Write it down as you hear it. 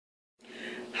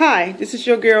Hi, this is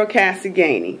your girl Cassie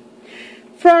Gainey.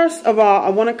 First of all, I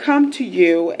want to come to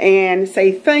you and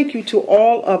say thank you to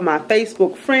all of my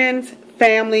Facebook friends,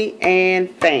 family, and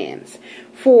fans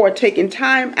for taking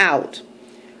time out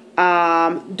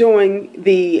during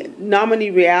the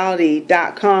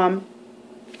nomineereality.com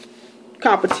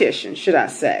competition, should I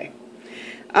say.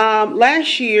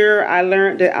 Last year, I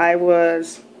learned that I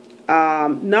was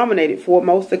nominated for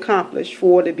Most Accomplished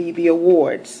for the BB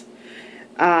Awards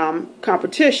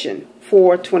competition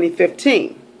for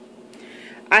 2015.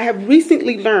 I have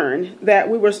recently learned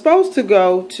that we were supposed to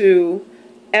go to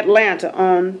Atlanta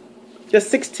on the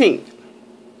 16th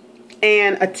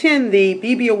and attend the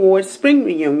BB Awards Spring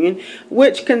Reunion,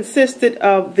 which consisted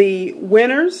of the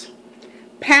winners,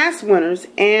 past winners,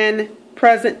 and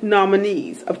present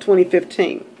nominees of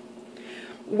 2015.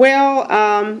 Well,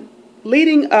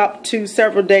 leading up to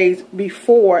several days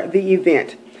before the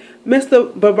event,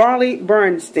 Mr. Beverly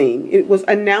Bernstein, it was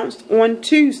announced on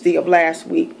Tuesday of last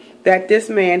week that this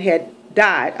man had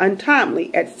died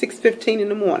untimely at 6:15 in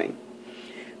the morning.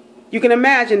 You can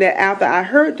imagine that after I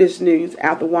heard this news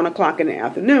after 1 o'clock in the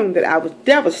afternoon, that I was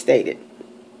devastated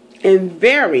and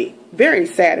very, very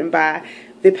saddened by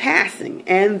the passing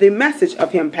and the message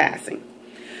of him passing.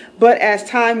 But as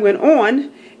time went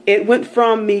on, it went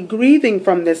from me grieving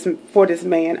for this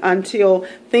man until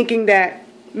thinking that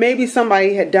maybe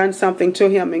somebody had done something to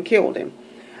him and killed him.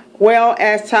 Well,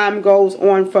 as time goes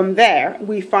on from there,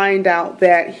 we find out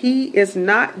that he is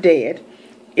not dead.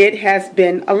 It has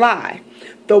been a lie.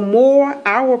 The more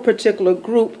our particular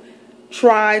group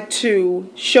tried to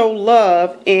show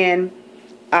love and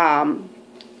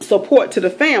support to the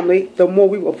family, the more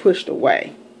we were pushed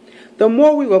away. The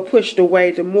more we were pushed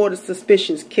away, the more the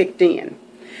suspicions kicked in.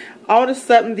 All of a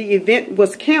sudden, the event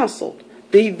was canceled.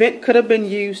 The event could have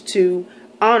been used to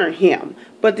honor him,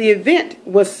 but the event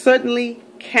was suddenly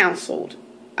canceled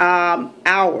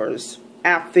hours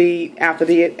after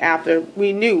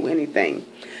we knew anything.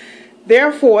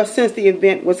 Therefore, since the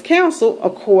event was canceled,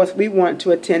 of course, we wanted to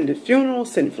attend the funeral,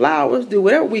 send flowers, do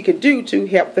whatever we could do to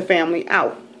help the family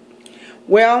out.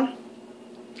 Well,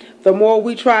 the more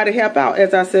we tried to help out,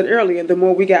 as I said earlier, the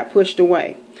more we got pushed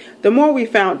away. The more we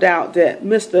found out that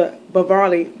Mr.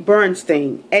 Beverly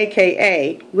Bernstein,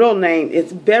 a.k.a. real name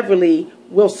is Beverly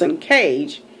Wilson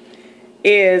Cage,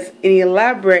 is an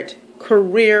elaborate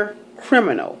career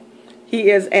criminal. He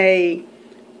is a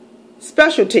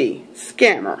specialty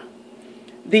scammer.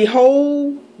 The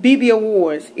whole BB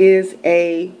Awards is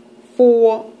a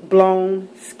full-blown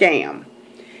scam.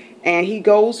 And he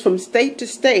goes from state to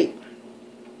state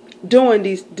doing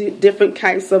these different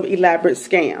types of elaborate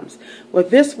scams. Well,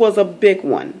 this was a big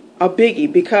one, a biggie,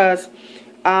 because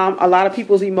a lot of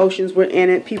people's emotions were in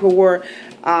it. People were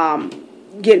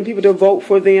getting people to vote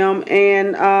for them,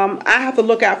 and I have to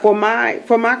look out for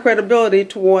my credibility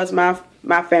towards my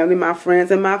family, my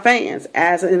friends, and my fans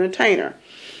as an entertainer.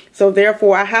 So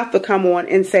therefore, I have to come on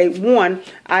and say, one,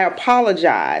 I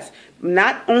apologize,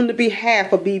 not on the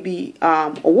behalf of BB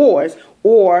Awards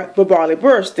or Beverly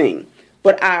Bernstein,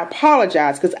 but I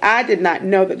apologize because I did not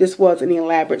know that this was an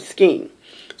elaborate scheme.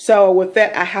 So with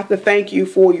that, I have to thank you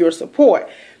for your support.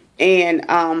 And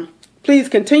please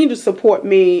continue to support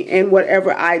me in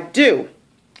whatever I do.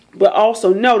 But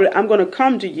also know that I'm going to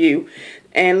come to you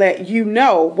and let you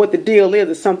know what the deal is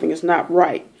if something is not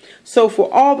right. So for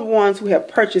all the ones who have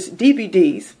purchased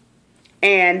DVDs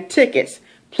and tickets,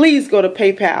 please go to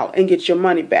PayPal and get your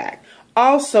money back.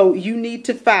 Also, you need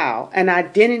to file an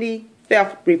identity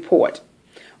theft report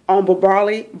on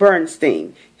Beverly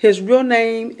Bernstein. His real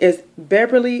name is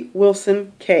Beverly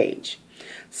Wilson Cage.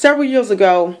 Several years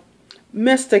ago,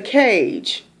 Mr.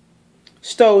 Cage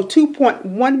stole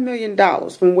 $2.1 million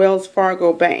from Wells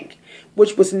Fargo Bank,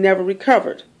 which was never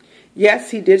recovered. Yes,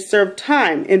 he did serve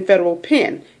time in federal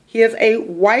pen. He is a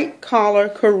white-collar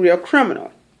career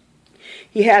criminal.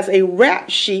 He has a rap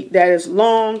sheet that is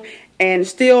long and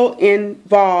still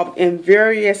involved in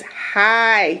various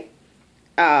high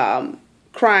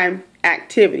crime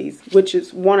activities, which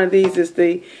is one of these is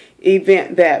the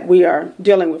event that we are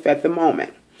dealing with at the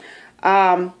moment.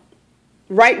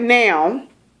 Right now,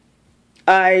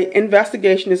 an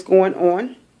investigation is going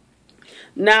on.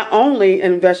 Not only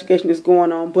an investigation is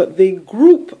going on, but the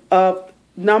group of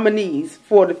nominees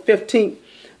for the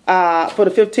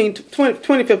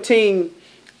 2015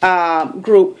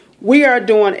 group, we are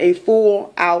doing a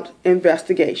full-out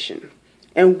investigation,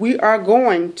 and we are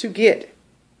going to get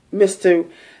Mr.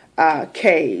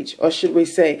 Cage, or should we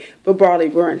say, Beverly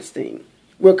Bernstein.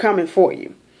 We're coming for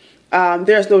you.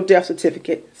 There's no death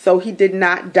certificate, so he did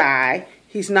not die.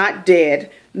 He's not dead.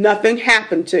 Nothing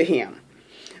happened to him.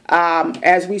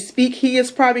 As we speak, he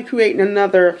is probably creating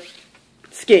another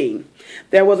scheme.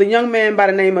 There was a young man by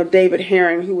the name of David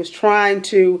Herring who was trying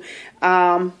to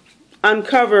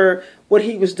uncover what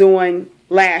he was doing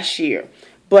last year,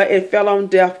 but it fell on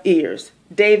deaf ears.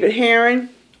 David Herring,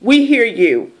 we hear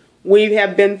you. We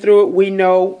have been through it. We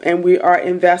know, and we are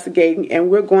investigating, and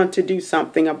we're going to do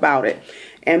something about it.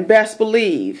 And best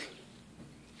believe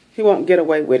he won't get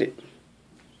away with it.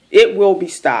 It will be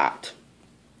stopped.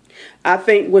 I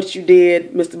think what you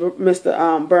did,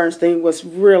 Mr. Bernstein, was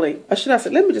really, or should I say,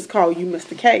 let me just call you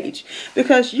Mr. Cage,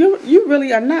 because you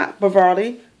really are not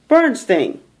Beverly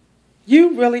Bernstein.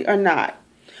 You really are not.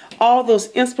 All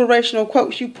those inspirational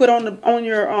quotes you put on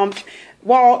your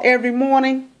wall every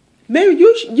morning, maybe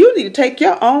you need to take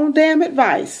your own damn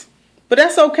advice. But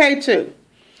that's okay too.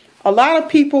 A lot of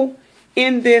people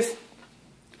in this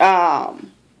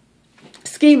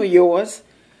scheme of yours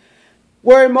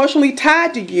were emotionally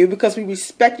tied to you because we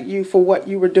respected you for what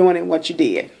you were doing and what you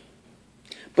did.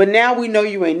 But now we know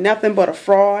you ain't nothing but a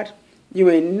fraud. You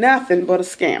ain't nothing but a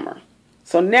scammer.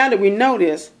 So now that we know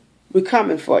this, we're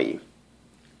coming for you.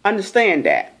 Understand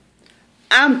that.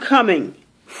 I'm coming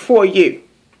for you.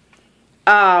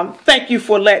 Thank you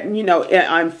for letting,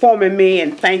 informing me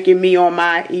and thanking me on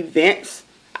my events.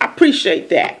 I appreciate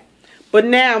that. But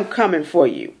now I'm coming for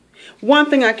you. One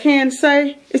thing I can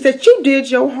say is that you did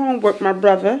your homework, my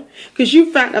brother, because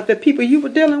you found out that people you were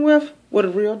dealing with were the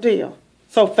real deal.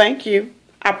 So thank you.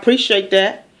 I appreciate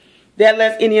that. That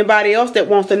lets anybody else that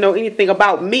wants to know anything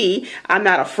about me, I'm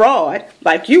not a fraud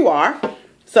like you are.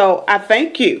 So I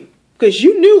thank you because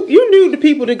you knew the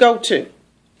people to go to.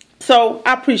 So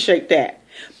I appreciate that.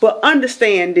 But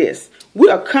understand this. We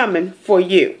are coming for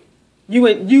you.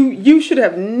 You should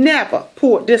have never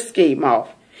pulled this scheme off.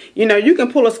 You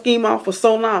can pull a scheme off for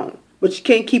so long, but you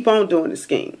can't keep on doing the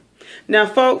scheme. Now,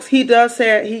 folks, he does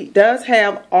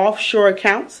have offshore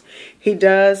accounts. He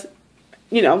does,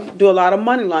 do a lot of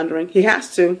money laundering. He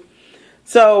has to.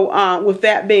 So, with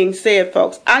that being said,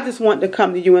 folks, I just wanted to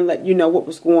come to you and let you know what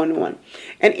was going on.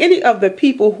 And any of the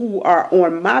people who are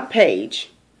on my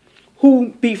page who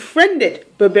befriended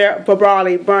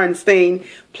Beverly Bernstein,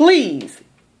 please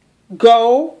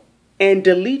go and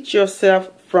delete yourself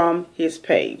from his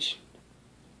page.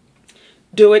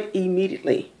 Do it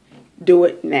immediately. Do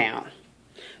it now.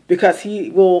 Because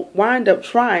he will wind up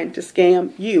trying to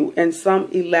scam you in some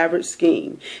elaborate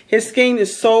scheme. His scheme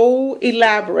is so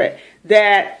elaborate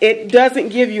that it doesn't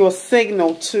give you a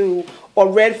signal to,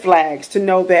 or red flags to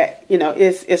know that,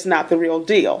 it's not the real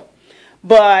deal.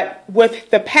 But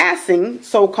with the passing,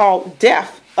 so-called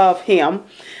death of him,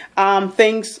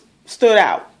 things stood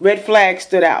out. Red flags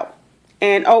stood out.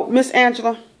 And, oh, Miss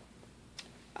Angela,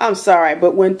 I'm sorry,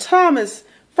 but when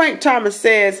Frank Thomas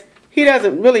says he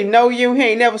doesn't really know you, he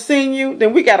ain't never seen you,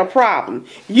 then we got a problem.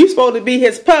 You supposed to be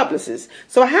his publicist.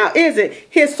 So how is it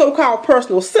his so-called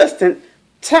personal assistant,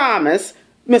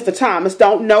 Mr. Thomas,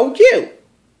 don't know you?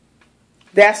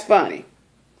 That's funny.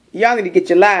 Y'all need to get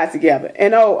your lives together.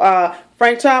 And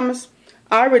Frank Thomas,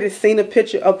 I already seen a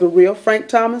picture of the real Frank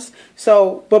Thomas.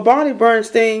 So Beverly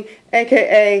Bernstein,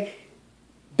 a.k.a.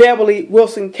 Beverly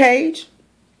Wilson Cage,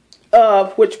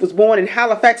 which was born in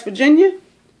Halifax, Virginia.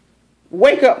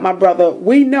 Wake up, my brother.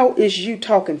 We know it's you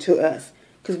talking to us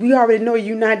because we already know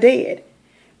you're not dead.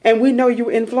 And we know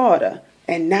you're in Florida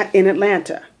and not in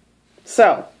Atlanta.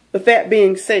 So, with that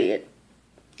being said,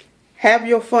 have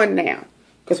your fun now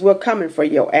because we're coming for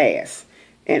your ass.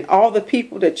 And all the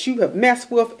people that you have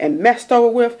messed with and messed over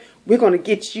with, we're going to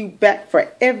get you back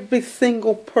for every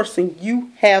single person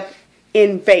you have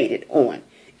invaded on,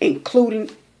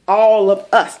 including all of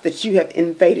us that you have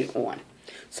invaded on.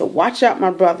 So watch out,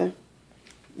 my brother.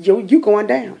 You going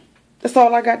down. That's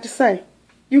all I got to say.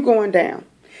 You going down.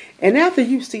 And after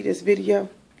you see this video,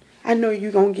 I know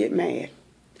you're going to get mad.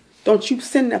 Don't you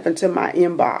send nothing to my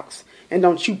inbox. And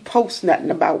don't you post nothing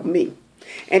about me.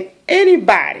 And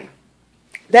anybody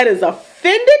that is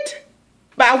offended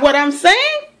by what I'm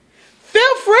saying,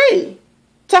 feel free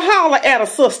to holler at a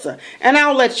sister. And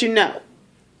I'll let you know.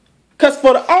 Because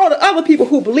for all the other people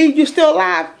who believe you're still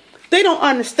alive, they don't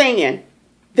understand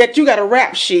that you got a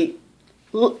rap sheet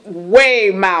way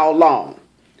mile long.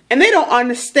 And they don't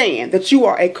understand that you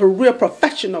are a career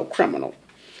professional criminal.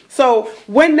 So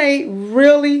when they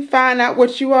really find out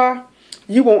what you are,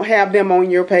 you won't have them on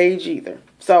your page either.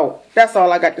 So that's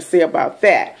all I got to say about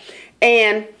that.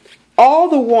 And all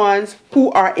the ones who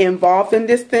are involved in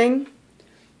this thing,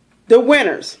 the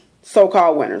winners,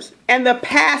 so-called winners, and the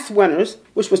past winners,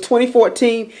 which was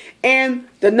 2014, and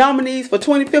the nominees for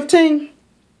 2015,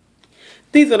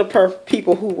 these are the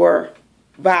people who were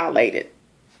violated.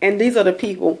 And these are the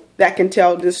people that can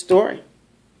tell this story.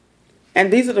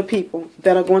 And these are the people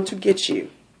that are going to get you.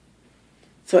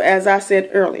 So as I said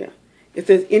earlier, if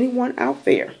there's anyone out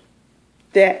there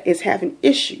that is having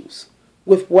issues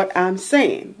with what I'm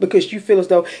saying, because you feel as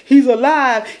though he's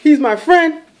alive, he's my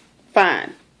friend,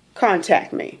 fine,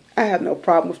 contact me. I have no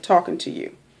problem with talking to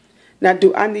you. Now,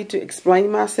 do I need to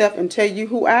explain myself and tell you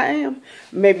who I am?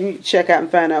 Maybe you need to check out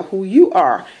and find out who you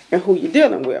are and who you're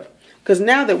dealing with. Because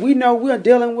now that we know we're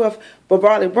dealing with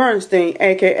Beverly Bernstein,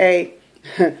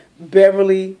 a.k.a.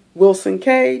 Beverly Wilson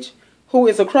Cage, who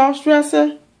is a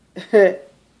cross-dresser,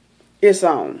 it's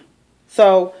on.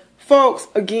 So, folks,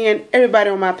 again,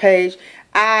 everybody on my page,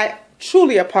 I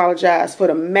truly apologize for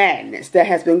the madness that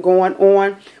has been going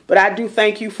on, but I do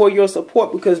thank you for your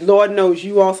support, because Lord knows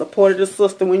you all supported the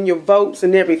system in your votes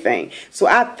and everything. So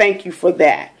I thank you for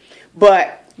that.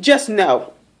 But just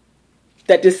know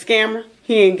that this scammer,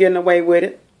 he ain't getting away with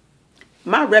it.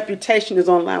 My reputation is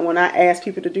online when I ask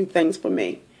people to do things for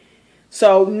me.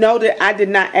 So know that I did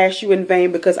not ask you in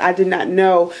vain, because I did not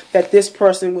know that this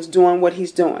person was doing what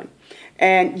he's doing.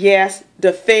 And yes,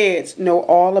 the feds know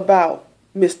all about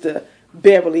Mr.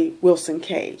 Beverly Wilson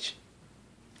Cage.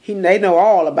 They know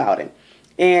all about him.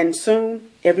 And soon,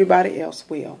 everybody else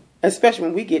will. Especially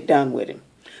when we get done with him.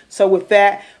 So with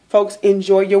that, folks,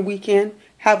 enjoy your weekend.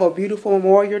 Have a beautiful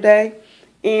Memorial Day.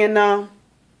 And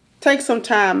take some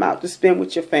time out to spend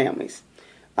with your families.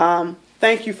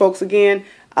 Thank you, folks, again.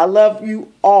 I love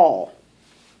you all.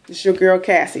 This is your girl,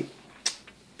 Cassie.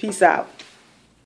 Peace out.